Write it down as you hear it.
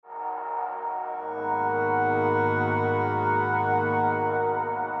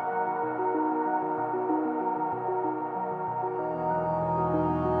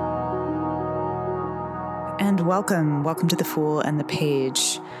And welcome to The Fool and the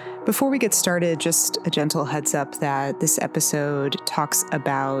Page. Before we get started, just a gentle heads up that this episode talks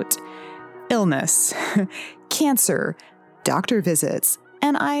about illness, cancer, doctor visits,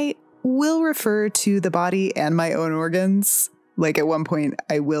 and I will refer to the body and my own organs. Like at one point,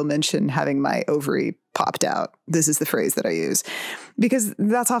 I will mention having my ovary popped out. This is the phrase that I use because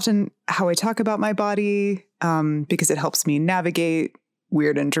that's often how I talk about my body, because it helps me navigate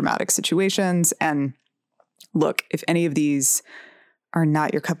weird and dramatic situations. And look, if any of these are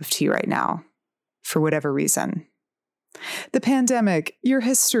not your cup of tea right now, for whatever reason, the pandemic, your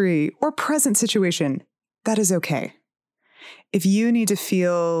history, or present situation, that is okay. If you need to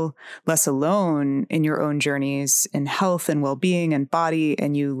feel less alone in your own journeys in health and well-being and body,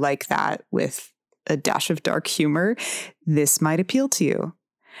 and you like that with a dash of dark humor, this might appeal to you.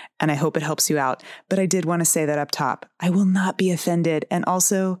 And I hope it helps you out. But I did want to say that up top. I will not be offended. And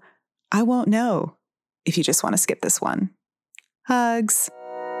also, I won't know if you just want to skip this one. Hugs.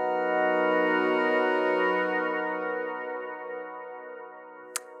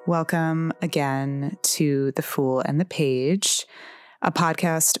 Welcome again to The Fool and the Page, a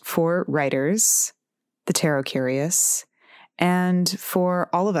podcast for writers, the tarot curious, and for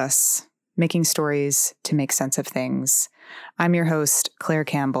all of us making stories to make sense of things. I'm your host, Claire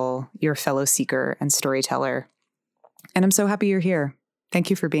Campbell, your fellow seeker and storyteller. And I'm so happy you're here.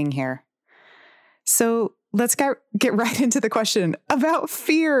 Thank you for being here. So let's get right into the question about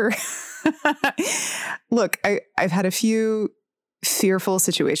fear. Look, I've had a few fearful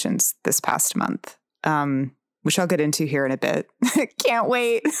situations this past month, which I'll get into here in a bit. Can't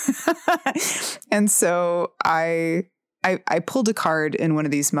wait. And so I pulled a card in one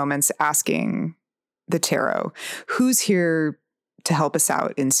of these moments asking the tarot, who's here to help us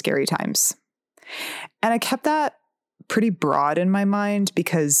out in scary times? And I kept that pretty broad in my mind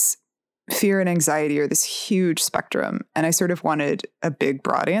because fear and anxiety are this huge spectrum. And I sort of wanted a big,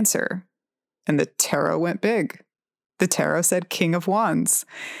 broad answer. And the tarot went big. The tarot said King of Wands.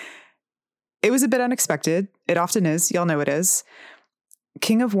 It was a bit unexpected. It often is. Y'all know it is.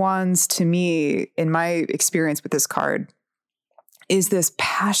 King of Wands, to me, in my experience with this card, is this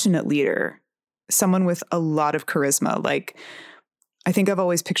passionate leader, someone with a lot of charisma. Like, I think I've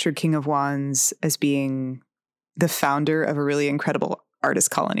always pictured King of Wands as being the founder of a really incredible artist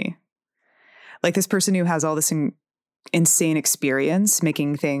colony. Like this person who has all this insane experience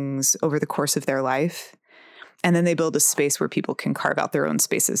making things over the course of their life. And then they build a space where people can carve out their own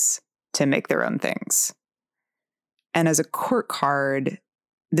spaces to make their own things. And as a court card,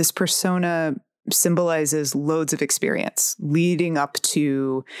 this persona symbolizes loads of experience leading up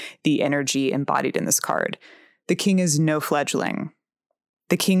to the energy embodied in this card. The king is no fledgling.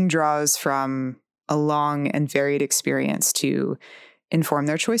 The king draws from a long and varied experience to inform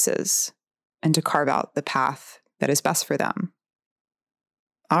their choices and to carve out the path that is best for them.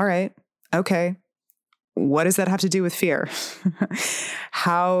 All right. Okay. What does that have to do with fear?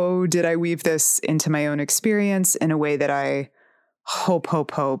 How did I weave this into my own experience in a way that I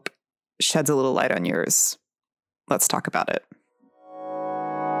hope sheds a little light on yours? Let's talk about it.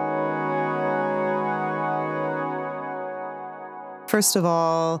 First of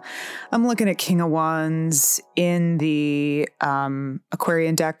all, I'm looking at King of Wands in the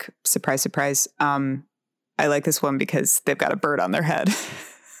Aquarian deck. Surprise, surprise. I like this one because they've got a bird on their head.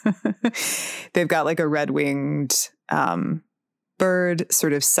 They've got like a red-winged bird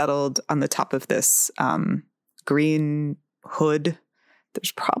sort of settled on the top of this green hood.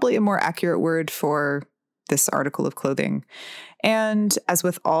 There's probably a more accurate word for this article of clothing. And as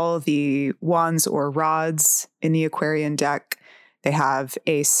with all the wands or rods in the Aquarian deck, they have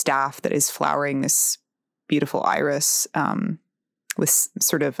a staff that is flowering this beautiful iris with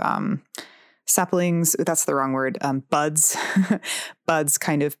sort of saplings, that's the wrong word, buds, buds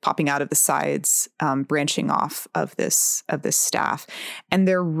kind of popping out of the sides, branching off of this staff. And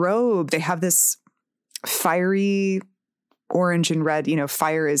their robe, they have this fiery orange and red,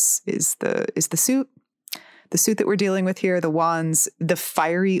 fire is the suit. The suit that we're dealing with here, the wands, the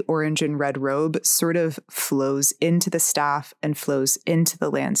fiery orange and red robe sort of flows into the staff and flows into the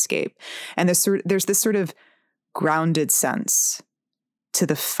landscape. And there's this sort of grounded sense to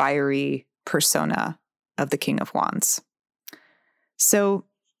the fiery persona of the King of Wands. So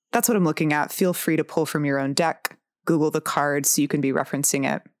that's what I'm looking at. Feel free to pull from your own deck, Google the card so you can be referencing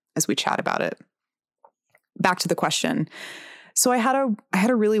it as we chat about it. Back to the question. So I had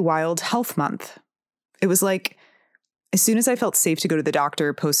a really wild health month. It was like, as soon as I felt safe to go to the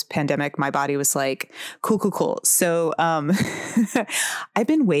doctor post-pandemic, my body was like, cool. So I've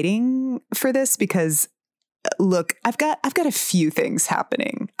been waiting for this because look, I've got a few things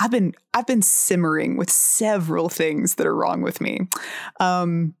happening. I've been simmering with several things that are wrong with me.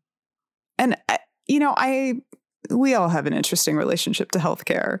 And we all have an interesting relationship to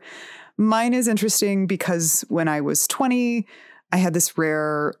healthcare. Mine is interesting because when I was 20, I had this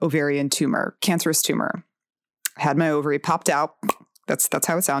rare ovarian tumor, cancerous tumor. I had my ovary popped out. That's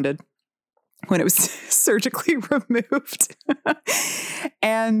how it sounded when it was surgically removed,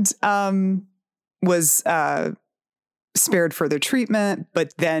 and was spared further treatment.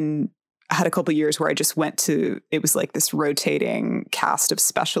 But then I had a couple of years where I just it was like this rotating cast of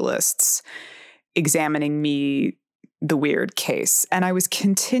specialists examining me, the weird case. And I was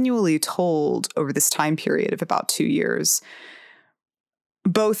continually told over this time period of about 2 years,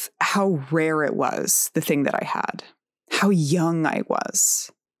 both how rare it was, the thing that I had, how young I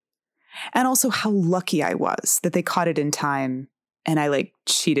was, and also how lucky I was that they caught it in time and I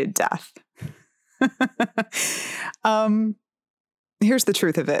cheated death. Here's the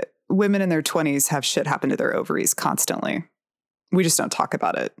truth of it. Women in their 20s have shit happen to their ovaries constantly. We just don't talk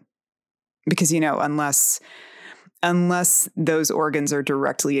about it. Because, unless those organs are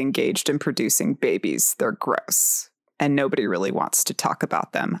directly engaged in producing babies, they're gross. And nobody really wants to talk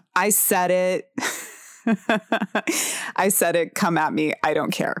about them. I said it. I said it. Come at me. I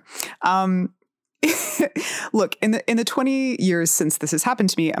don't care. Look, in the 20 years since this has happened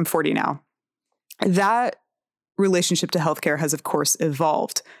to me, I'm 40 now. That relationship to healthcare has, of course,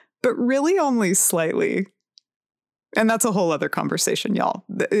 evolved, but really only slightly. And that's a whole other conversation, y'all.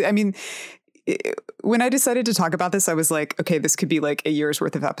 I mean, when I decided to talk about this, I was like, okay, this could be like a year's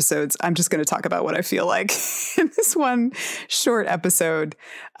worth of episodes. I'm just going to talk about what I feel like in this one short episode,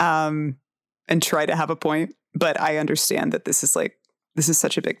 and try to have a point. But I understand that this is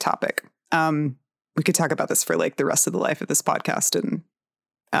such a big topic. We could talk about this for the rest of the life of this podcast, and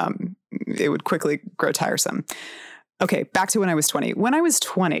it would quickly grow tiresome. Okay, back to when I was 20. When I was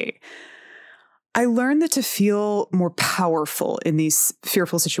 20, I learned that to feel more powerful in these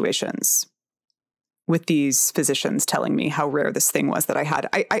fearful situations, with these physicians telling me how rare this thing was that I had,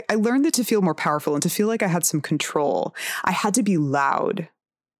 I learned that to feel more powerful and to feel like I had some control, I had to be loud.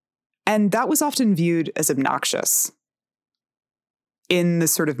 And that was often viewed as obnoxious in the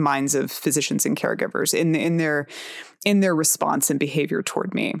sort of minds of physicians and caregivers, in their response and behavior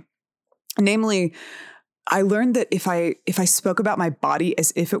toward me. Namely, I learned that if I spoke about my body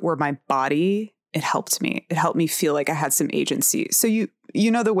as if it were my body, it helped me. It helped me feel like I had some agency. So you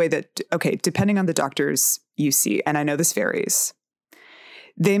know the way that, okay, depending on the doctors you see, and I know this varies,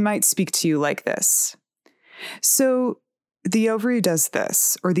 they might speak to you like this. So the ovary does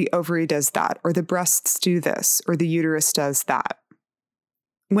this, or the ovary does that, or the breasts do this, or the uterus does that.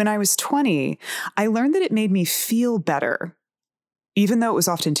 When I was 20, I learned that it made me feel better, even though it was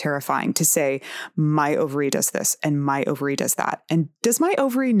often terrifying to say, my ovary does this and my ovary does that. And does my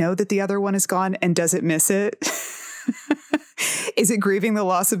ovary know that the other one is gone, and does it miss it? Is it grieving the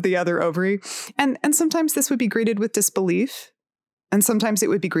loss of the other ovary? And sometimes this would be greeted with disbelief, and sometimes it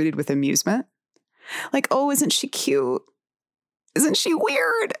would be greeted with amusement. Like, oh, isn't she cute? Isn't she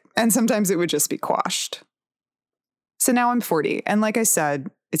weird? And sometimes it would just be quashed. So now I'm 40. And like I said,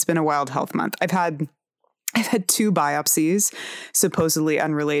 it's been a wild health month. I've had 2 biopsies, supposedly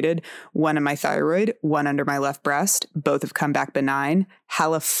unrelated, one in my thyroid, one under my left breast. Both have come back benign.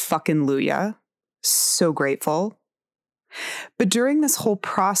 Hallelujah. So grateful. But during this whole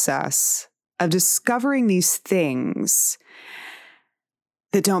process of discovering these things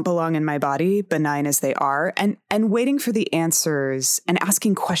that don't belong in my body, benign as they are, and waiting for the answers and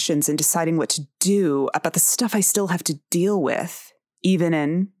asking questions and deciding what to do about the stuff I still have to deal with, even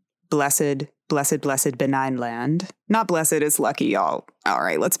in blessed benign land. Not blessed is lucky, y'all. All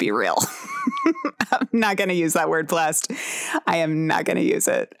right, let's be real. I'm not going to use that word blessed. I am not going to use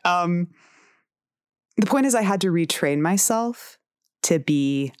it. The point is, I had to retrain myself to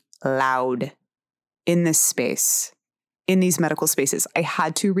be loud in this space. In these medical spaces, I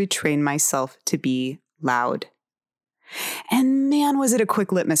had to retrain myself to be loud. And man, was it a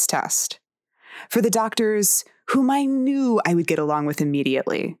quick litmus test for the doctors whom I knew I would get along with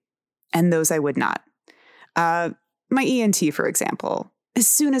immediately, and those I would not. My ENT, for example, as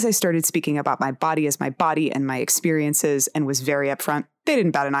soon as I started speaking about my body as my body and my experiences and was very upfront, they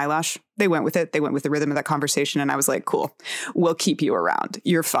didn't bat an eyelash. They went with it. They went with the rhythm of that conversation. And I was like, cool, we'll keep you around.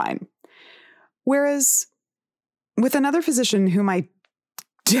 You're fine. Whereas with another physician whom I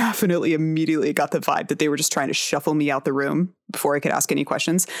definitely immediately got the vibe that they were just trying to shuffle me out the room before I could ask any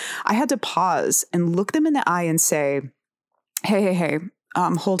questions, I had to pause and look them in the eye and say, hey,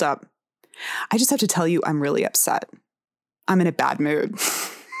 hold up. I just have to tell you, I'm really upset. I'm in a bad mood.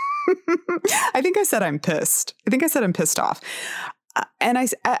 I think I said I'm pissed. I think I said I'm pissed off. And I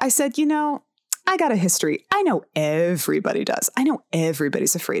said, I got a history. I know everybody does. I know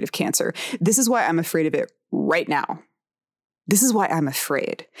everybody's afraid of cancer. This is why I'm afraid of it right now. This is why I'm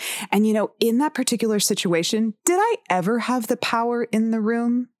afraid. And, in that particular situation, did I ever have the power in the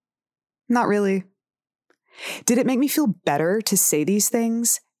room? Not really. Did it make me feel better to say these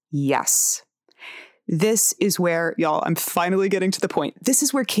things? Yes. This is where, y'all, I'm finally getting to the point. This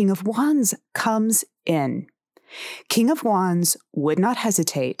is where King of Wands comes in. King of Wands would not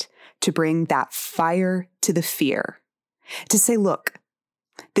hesitate to bring that fire to the fear, to say, look,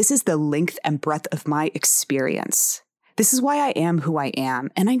 this is the length and breadth of my experience. This is why I am who I am.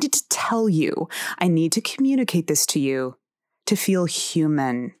 And I need to tell you, I need to communicate this to you to feel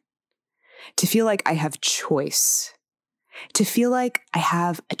human, to feel like I have choice, to feel like I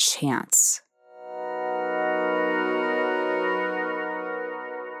have a chance.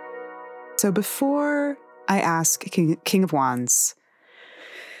 So before I ask King of Wands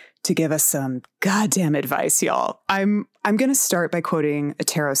to give us some goddamn advice, y'all, I'm going to start by quoting a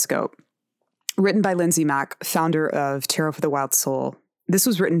tarot scope written by Lindsay Mack, founder of Tarot for the Wild Soul. This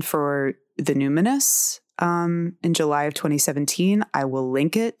was written for the Numinous in July of 2017. I will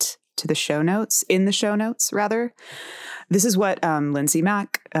link it to the show notes, rather. This is what Lindsay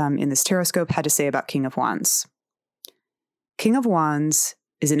Mack in this tarot scope had to say about King of Wands. King of Wands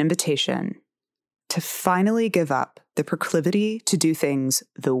is an invitation to finally give up the proclivity to do things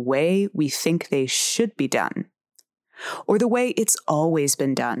the way we think they should be done, or the way it's always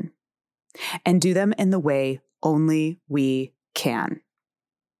been done, and do them in the way only we can.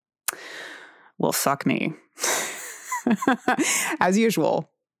 Well, fuck me. As usual,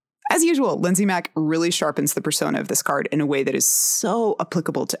 Lindsay Mack really sharpens the persona of this card in a way that is so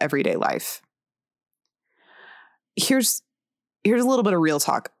applicable to everyday life. Here's a little bit of real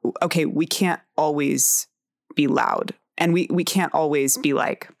talk. Okay, we can't always be loud, and we can't always be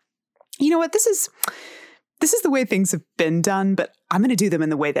like, you know what, this is the way things have been done, but I'm going to do them in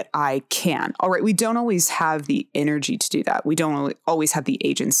the way that I can. All right, we don't always have the energy to do that. We don't always have the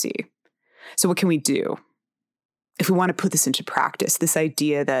agency. So what can we do? If we want to put this into practice, this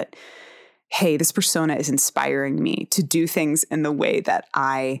idea that, hey, this persona is inspiring me to do things in the way that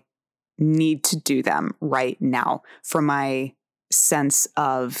I need to do them right now for my sense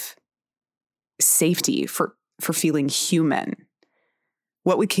of safety, for feeling human.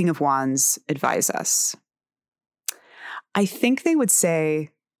 What would King of Wands advise us? I think they would say,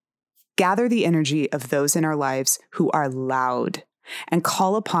 gather the energy of those in our lives who are loud and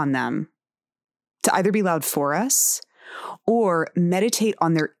call upon them to either be loud for us or meditate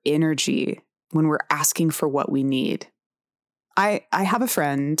on their energy when we're asking for what we need. I have a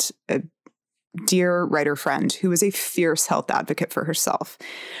friend, a dear writer friend, who is a fierce health advocate for herself.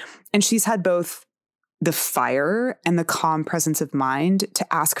 And she's had both the fire and the calm presence of mind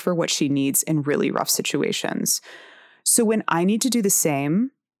to ask for what she needs in really rough situations. So when I need to do the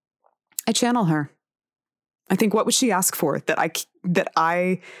same, I channel her. I think, what would she ask for that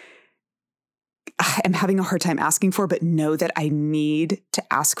I am having a hard time asking for, but know that I need to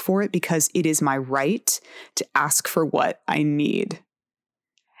ask for it because it is my right to ask for what I need.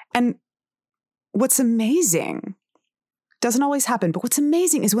 And what's amazing, doesn't always happen, but what's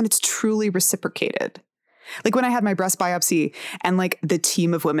amazing is when it's truly reciprocated. Like when I had my breast biopsy and like the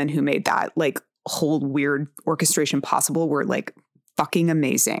team of women who made that like whole weird orchestration possible were like fucking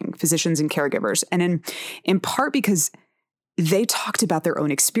amazing physicians and caregivers. And in part because they talked about their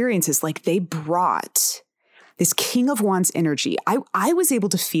own experiences, like they brought this King of Wands energy. I was able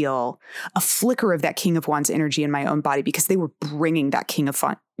to feel a flicker of that King of Wands energy in my own body because they were bringing that King of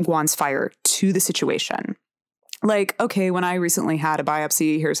Wands fire to the situation. Like, okay, when I recently had a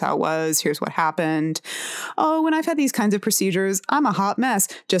biopsy, here's how it was, here's what happened. Oh, when I've had these kinds of procedures, I'm a hot mess.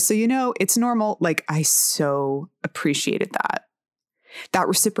 Just so you know, it's normal. Like, I so appreciated that. That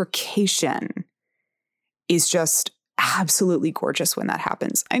reciprocation is just absolutely gorgeous when that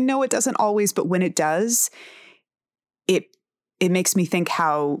happens. I know it doesn't always, but when it does, it makes me think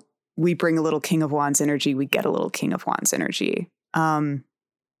how we bring a little King of Wands energy, we get a little King of Wands energy. And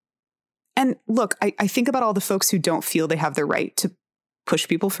look, I think about all the folks who don't feel they have the right to push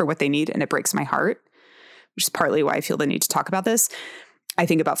people for what they need, and it breaks my heart, which is partly why I feel the need to talk about this. I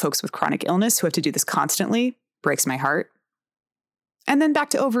think about folks with chronic illness who have to do this constantly, breaks my heart. And then back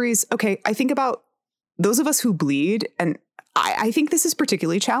to ovaries. Okay, I think about those of us who bleed, and I think this is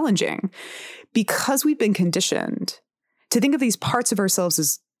particularly challenging because we've been conditioned to think of these parts of ourselves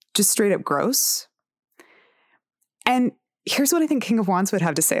as just straight up gross. And here's what I think King of Wands would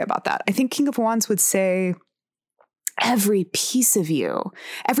have to say about that. I think King of Wands would say, every piece of you,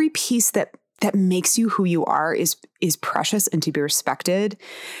 every piece that makes you who you are is precious and to be respected.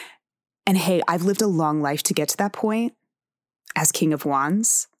 And hey, I've lived a long life to get to that point as King of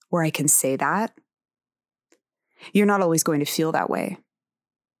Wands where I can say that. You're not always going to feel that way.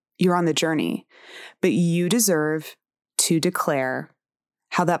 You're on the journey, but you deserve to declare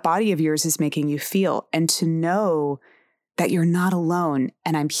how that body of yours is making you feel and to know that you're not alone.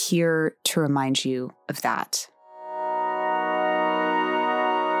 And I'm here to remind you of that.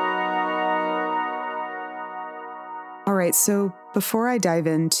 All right, so before I dive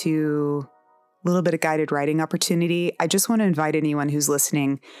into a little bit of guided writing opportunity, I just want to invite anyone who's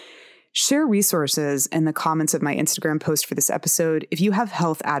listening, share resources in the comments of my Instagram post for this episode. If you have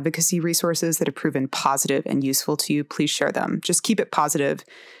health advocacy resources that have proven positive and useful to you, please share them. Just keep it positive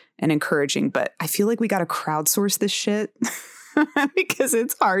and encouraging. But I feel like we got to crowdsource this shit because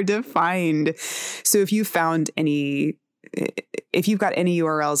it's hard to find. So if you've got any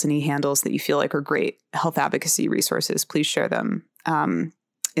URLs, any handles that you feel like are great health advocacy resources, please share them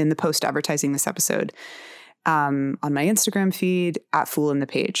in the post advertising this episode on my Instagram feed at Fool in the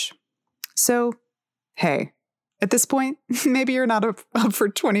Page. So, hey, at this point, maybe you're not up for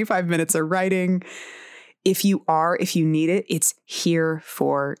 25 minutes of writing. If you are, if you need it, it's here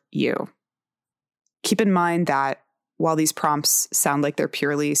for you. Keep in mind that while these prompts sound like they're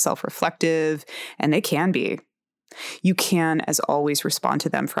purely self-reflective, and they can be, you can, as always, respond to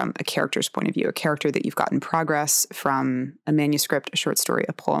them from a character's point of view, a character that you've got in progress from a manuscript, a short story,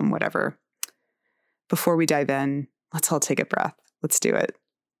 a poem, whatever. Before we dive in, let's all take a breath. Let's do it.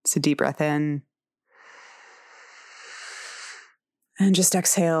 So deep breath in. And just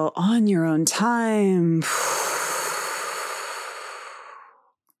exhale on your own time.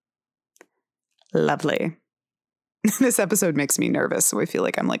 Lovely. This episode makes me nervous, so I feel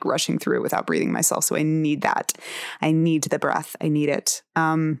like I'm like rushing through it without breathing myself. So I need that. I need the breath. I need it.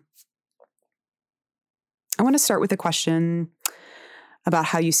 I want to start with a question about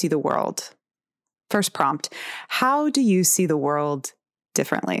how you see the world. First prompt, how do you see the world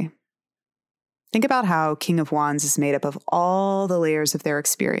differently? Think about how King of Wands is made up of all the layers of their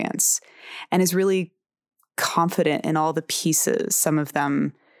experience and is really confident in all the pieces, some of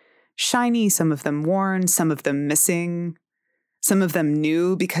them shiny, some of them worn, some of them missing, some of them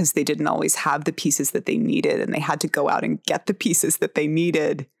new because they didn't always have the pieces that they needed and they had to go out and get the pieces that they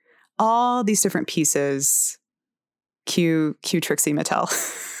needed. All these different pieces. Cue Trixie Mattel.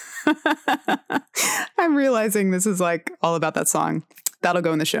 I'm realizing this is like all about that song. That'll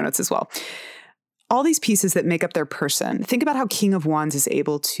go in the show notes as well. All these pieces that make up their person. Think about how King of Wands is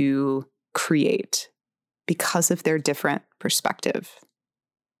able to create because of their different perspective.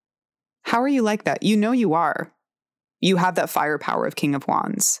 How are you like that? You know you are. You have that firepower of King of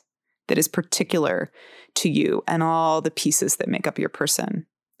Wands that is particular to you and all the pieces that make up your person.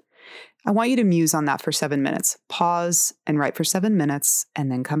 I want you to muse on that for 7 minutes. Pause and write for 7 minutes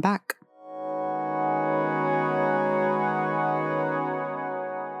and then come back.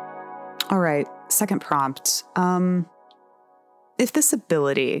 All right, second prompt. If this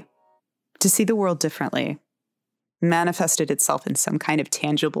ability to see the world differently manifested itself in some kind of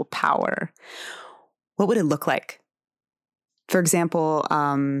tangible power, what would it look like? For example,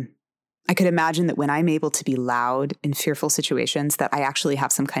 I could imagine that when I'm able to be loud in fearful situations, that I actually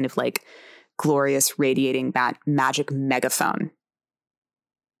have some kind of like glorious, radiating magic megaphone.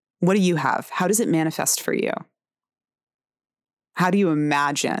 What do you have? How does it manifest for you? How do you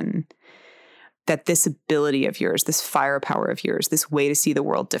imagine that this ability of yours, this firepower of yours, this way to see the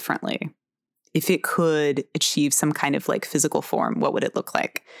world differently, if it could achieve some kind of like physical form, what would it look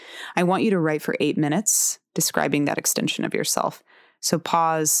like? I want you to write for 8 minutes describing that extension of yourself. So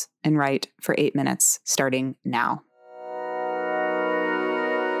pause and write for 8 minutes, starting now.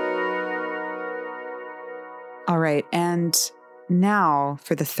 All right, and now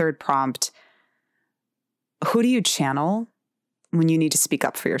for the third prompt. Who do you channel when you need to speak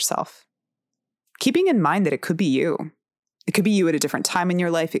up for yourself? Keeping in mind that it could be you. It could be you at a different time in your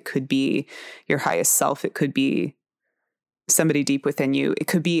life. It could be your highest self. It could be somebody deep within you. It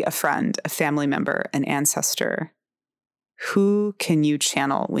could be a friend, a family member, an ancestor. Who can you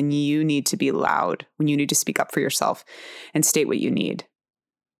channel when you need to be loud, when you need to speak up for yourself and state what you need?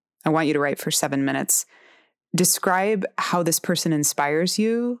 I want you to write for 7 minutes. Describe how this person inspires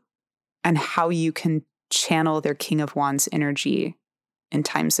you and how you can channel their King of Wands energy in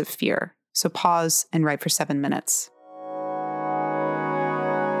times of fear. So pause and write for 7 minutes.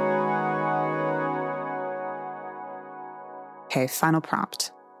 Okay, final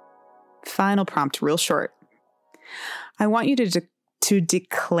prompt. Final prompt, real short. I want you to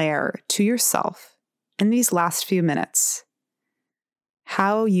declare to yourself in these last few minutes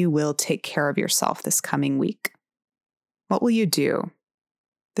how you will take care of yourself this coming week. What will you do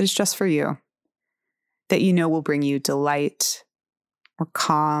that is just for you, that you know will bring you delight or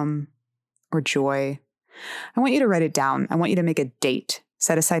calm or joy? I want you to write it down. I want you to make a date,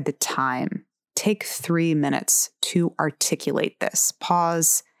 set aside the time. Take 3 minutes to articulate this.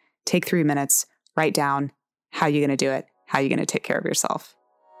 Pause, take 3 minutes, write down how you're going to do it, how you're going to take care of yourself.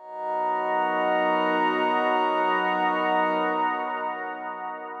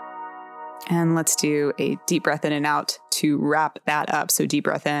 And let's do a deep breath in and out to wrap that up. So deep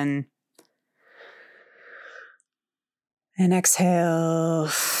breath in and exhale.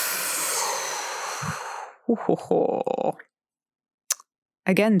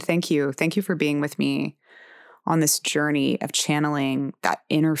 Again, thank you. Thank you for being with me on this journey of channeling that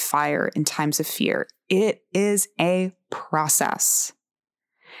inner fire in times of fear. It is a process.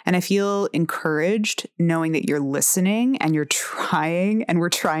 And I feel encouraged knowing that you're listening and you're trying and we're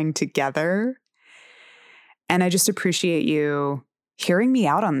trying together. And I just appreciate you hearing me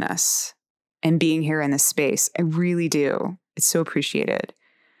out on this and being here in this space. I really do. It's so appreciated.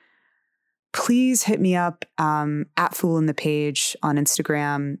 Please hit me up at Fool in the Page on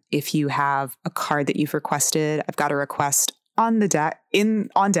Instagram if you have a card that you've requested. I've got a request on the deck,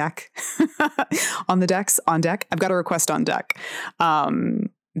 on deck, on the decks, on deck. I've got a request on deck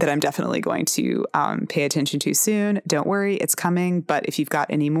that I'm definitely going to pay attention to soon. Don't worry, it's coming. But if you've got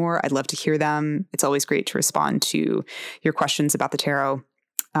any more, I'd love to hear them. It's always great to respond to your questions about the tarot.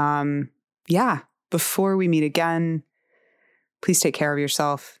 Before we meet again, please take care of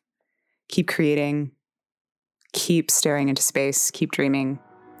yourself. Keep creating, keep staring into space, keep dreaming.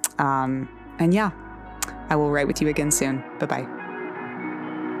 I will write with you again soon. Bye-bye.